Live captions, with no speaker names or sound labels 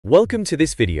Welcome to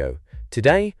this video.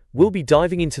 Today, we'll be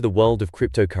diving into the world of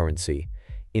cryptocurrency.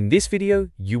 In this video,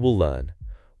 you will learn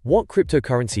what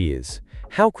cryptocurrency is,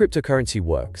 how cryptocurrency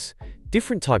works,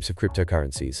 different types of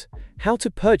cryptocurrencies, how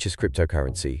to purchase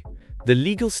cryptocurrency, the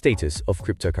legal status of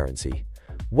cryptocurrency,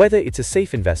 whether it's a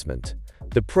safe investment,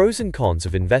 the pros and cons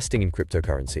of investing in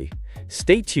cryptocurrency.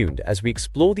 Stay tuned as we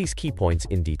explore these key points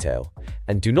in detail.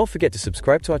 And do not forget to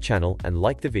subscribe to our channel and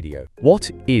like the video. What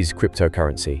is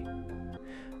cryptocurrency?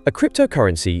 A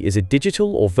cryptocurrency is a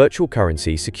digital or virtual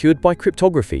currency secured by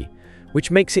cryptography,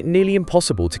 which makes it nearly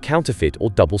impossible to counterfeit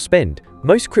or double spend.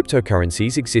 Most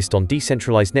cryptocurrencies exist on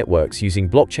decentralized networks using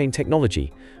blockchain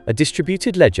technology, a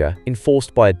distributed ledger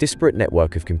enforced by a disparate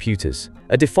network of computers.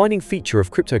 A defining feature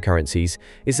of cryptocurrencies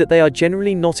is that they are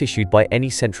generally not issued by any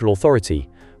central authority,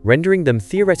 rendering them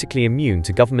theoretically immune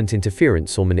to government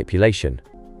interference or manipulation.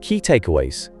 Key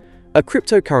takeaways: a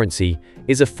cryptocurrency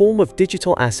is a form of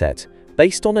digital asset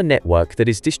based on a network that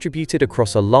is distributed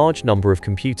across a large number of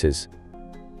computers.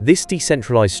 This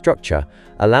decentralized structure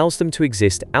allows them to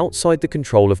exist outside the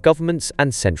control of governments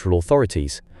and central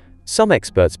authorities. Some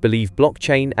experts believe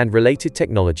blockchain and related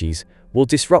technologies will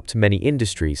disrupt many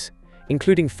industries,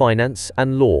 including finance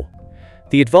and law.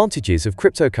 The advantages of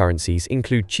cryptocurrencies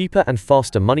include cheaper and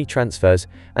faster money transfers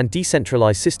and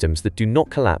decentralized systems that do not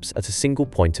collapse at a single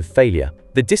point of failure.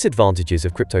 The disadvantages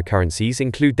of cryptocurrencies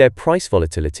include their price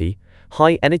volatility,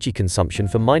 high energy consumption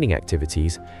for mining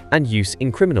activities, and use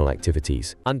in criminal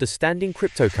activities. Understanding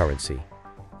cryptocurrency.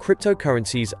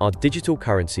 Cryptocurrencies are digital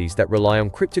currencies that rely on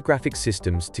cryptographic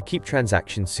systems to keep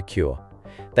transactions secure.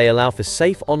 They allow for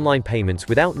safe online payments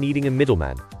without needing a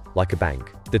middleman, like a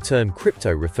bank. The term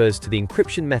crypto refers to the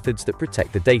encryption methods that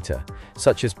protect the data,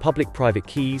 such as public-private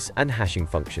keys and hashing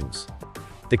functions.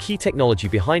 The key technology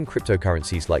behind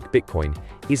cryptocurrencies like Bitcoin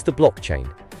is the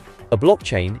blockchain. A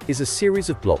blockchain is a series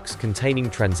of blocks containing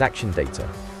transaction data,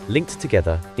 linked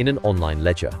together in an online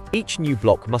ledger. Each new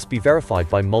block must be verified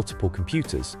by multiple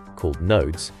computers, called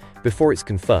nodes, before it's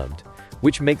confirmed,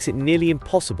 which makes it nearly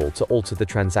impossible to alter the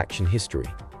transaction history.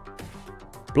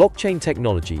 Blockchain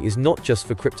technology is not just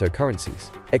for cryptocurrencies.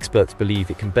 Experts believe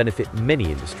it can benefit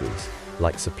many industries,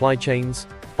 like supply chains,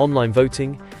 online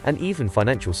voting, and even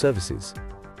financial services.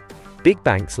 Big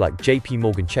banks like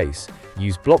JP Chase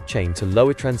use blockchain to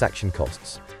lower transaction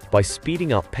costs by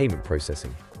speeding up payment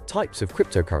processing. Types of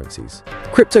cryptocurrencies.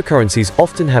 Cryptocurrencies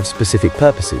often have specific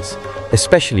purposes,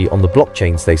 especially on the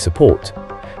blockchains they support.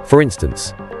 For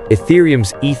instance,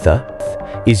 Ethereum's Ether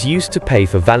is used to pay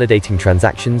for validating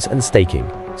transactions and staking,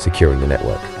 securing the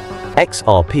network.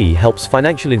 XRP helps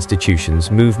financial institutions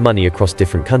move money across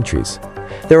different countries.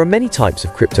 There are many types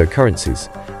of cryptocurrencies,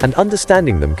 and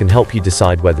understanding them can help you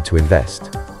decide whether to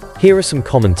invest. Here are some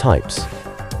common types.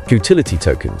 Utility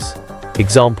tokens.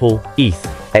 Example, ETH,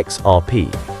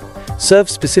 XRP. Serve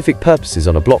specific purposes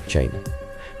on a blockchain.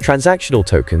 Transactional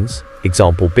tokens.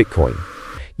 Example, Bitcoin.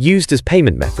 Used as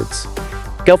payment methods.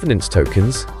 Governance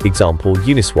tokens. Example,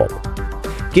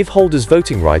 Uniswap. Give holders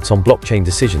voting rights on blockchain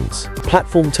decisions.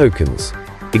 Platform tokens.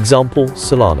 Example,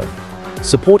 Solana.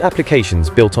 Support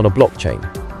applications built on a blockchain.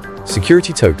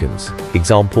 Security tokens.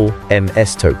 Example,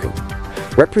 MS token.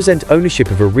 Represent ownership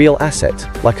of a real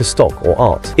asset, like a stock or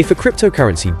art. If a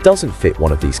cryptocurrency doesn't fit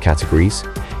one of these categories,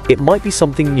 it might be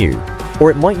something new,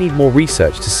 or it might need more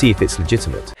research to see if it's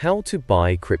legitimate. How to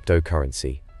buy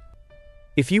cryptocurrency.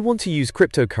 If you want to use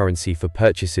cryptocurrency for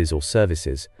purchases or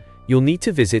services, you'll need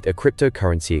to visit a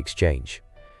cryptocurrency exchange.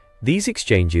 These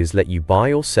exchanges let you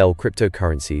buy or sell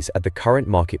cryptocurrencies at the current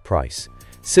market price,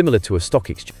 similar to a stock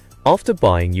exchange. After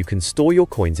buying, you can store your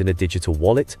coins in a digital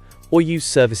wallet or use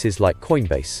services like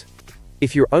Coinbase.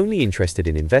 If you're only interested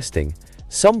in investing,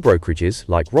 some brokerages,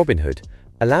 like Robinhood,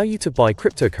 allow you to buy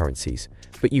cryptocurrencies,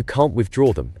 but you can't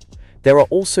withdraw them. There are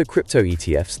also crypto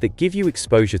ETFs that give you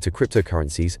exposure to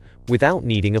cryptocurrencies without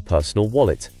needing a personal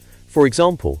wallet. For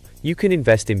example, you can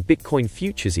invest in Bitcoin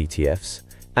futures ETFs,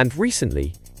 and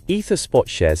recently, Ether spot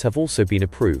shares have also been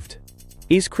approved.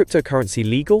 Is cryptocurrency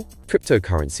legal?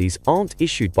 Cryptocurrencies aren't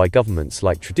issued by governments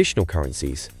like traditional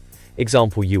currencies,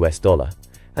 example US dollar,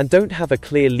 and don't have a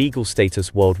clear legal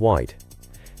status worldwide.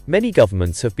 Many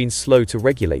governments have been slow to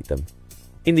regulate them.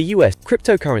 In the US,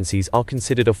 cryptocurrencies are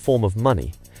considered a form of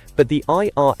money, but the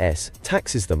IRS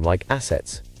taxes them like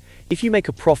assets. If you make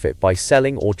a profit by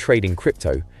selling or trading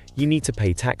crypto, you need to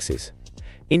pay taxes.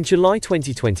 In July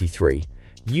 2023,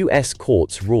 US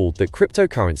courts ruled that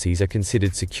cryptocurrencies are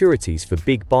considered securities for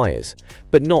big buyers,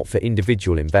 but not for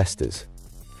individual investors.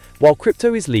 While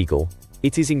crypto is legal,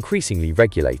 it is increasingly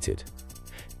regulated.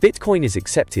 Bitcoin is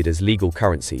accepted as legal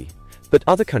currency, but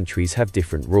other countries have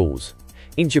different rules.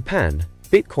 In Japan,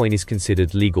 Bitcoin is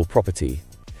considered legal property.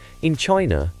 In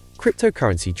China,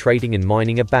 cryptocurrency trading and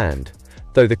mining are banned,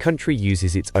 though the country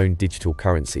uses its own digital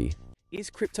currency. Is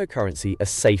cryptocurrency a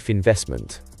safe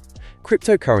investment?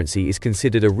 Cryptocurrency is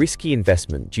considered a risky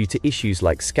investment due to issues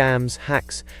like scams,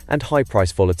 hacks, and high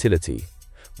price volatility.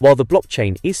 While the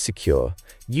blockchain is secure,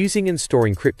 using and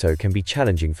storing crypto can be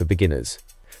challenging for beginners.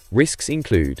 Risks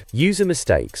include user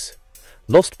mistakes.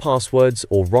 Lost passwords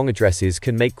or wrong addresses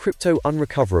can make crypto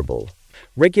unrecoverable.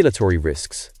 Regulatory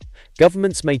risks.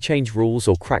 Governments may change rules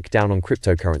or crack down on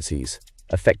cryptocurrencies,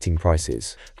 affecting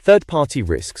prices. Third-party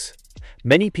risks.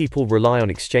 Many people rely on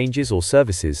exchanges or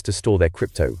services to store their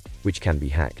crypto, which can be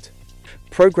hacked.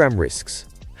 Program risks.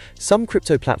 Some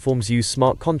crypto platforms use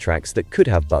smart contracts that could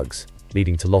have bugs,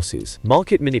 leading to losses.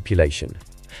 Market manipulation.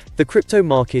 The crypto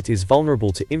market is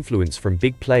vulnerable to influence from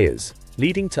big players,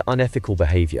 leading to unethical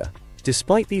behavior.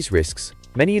 Despite these risks,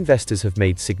 many investors have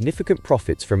made significant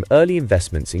profits from early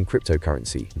investments in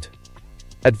cryptocurrency.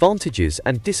 Advantages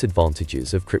and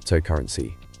disadvantages of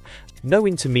cryptocurrency. No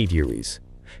intermediaries.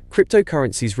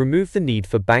 Cryptocurrencies remove the need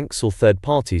for banks or third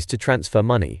parties to transfer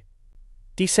money.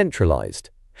 Decentralized.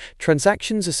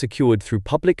 Transactions are secured through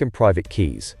public and private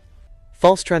keys.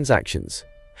 Fast transactions.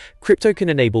 Crypto can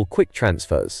enable quick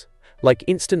transfers, like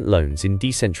instant loans in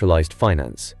decentralized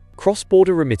finance.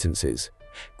 Cross-border remittances.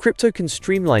 Crypto can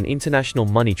streamline international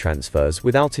money transfers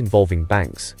without involving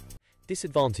banks.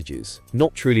 Disadvantages.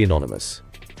 Not truly anonymous.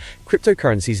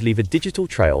 Cryptocurrencies leave a digital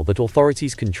trail that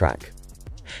authorities can track.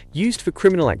 Used for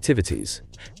criminal activities.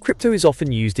 Crypto is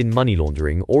often used in money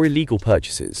laundering or illegal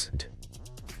purchases.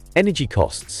 Energy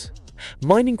costs.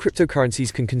 Mining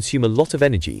cryptocurrencies can consume a lot of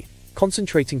energy,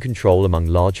 concentrating control among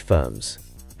large firms.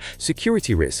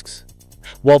 Security risks.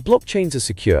 While blockchains are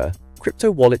secure,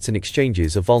 crypto wallets and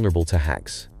exchanges are vulnerable to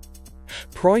hacks.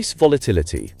 Price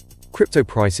volatility. Crypto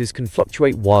prices can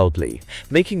fluctuate wildly,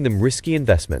 making them risky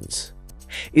investments.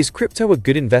 Is crypto a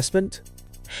good investment?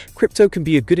 Crypto can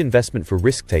be a good investment for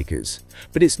risk takers,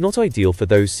 but it's not ideal for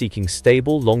those seeking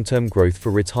stable, long-term growth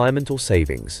for retirement or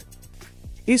savings.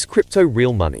 Is crypto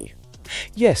real money?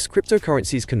 Yes,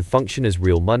 cryptocurrencies can function as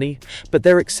real money, but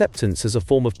their acceptance as a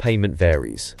form of payment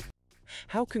varies.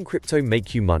 How can crypto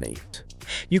make you money?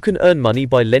 You can earn money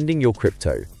by lending your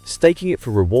crypto, staking it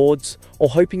for rewards, or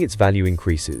hoping its value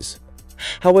increases.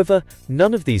 However,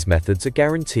 none of these methods are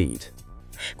guaranteed.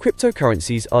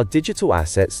 Cryptocurrencies are digital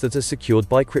assets that are secured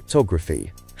by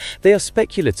cryptography. They are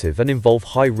speculative and involve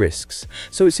high risks,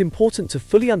 so it's important to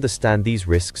fully understand these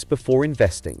risks before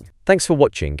investing. Thanks for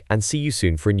watching, and see you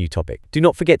soon for a new topic. Do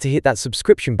not forget to hit that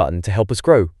subscription button to help us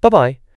grow. Bye-bye.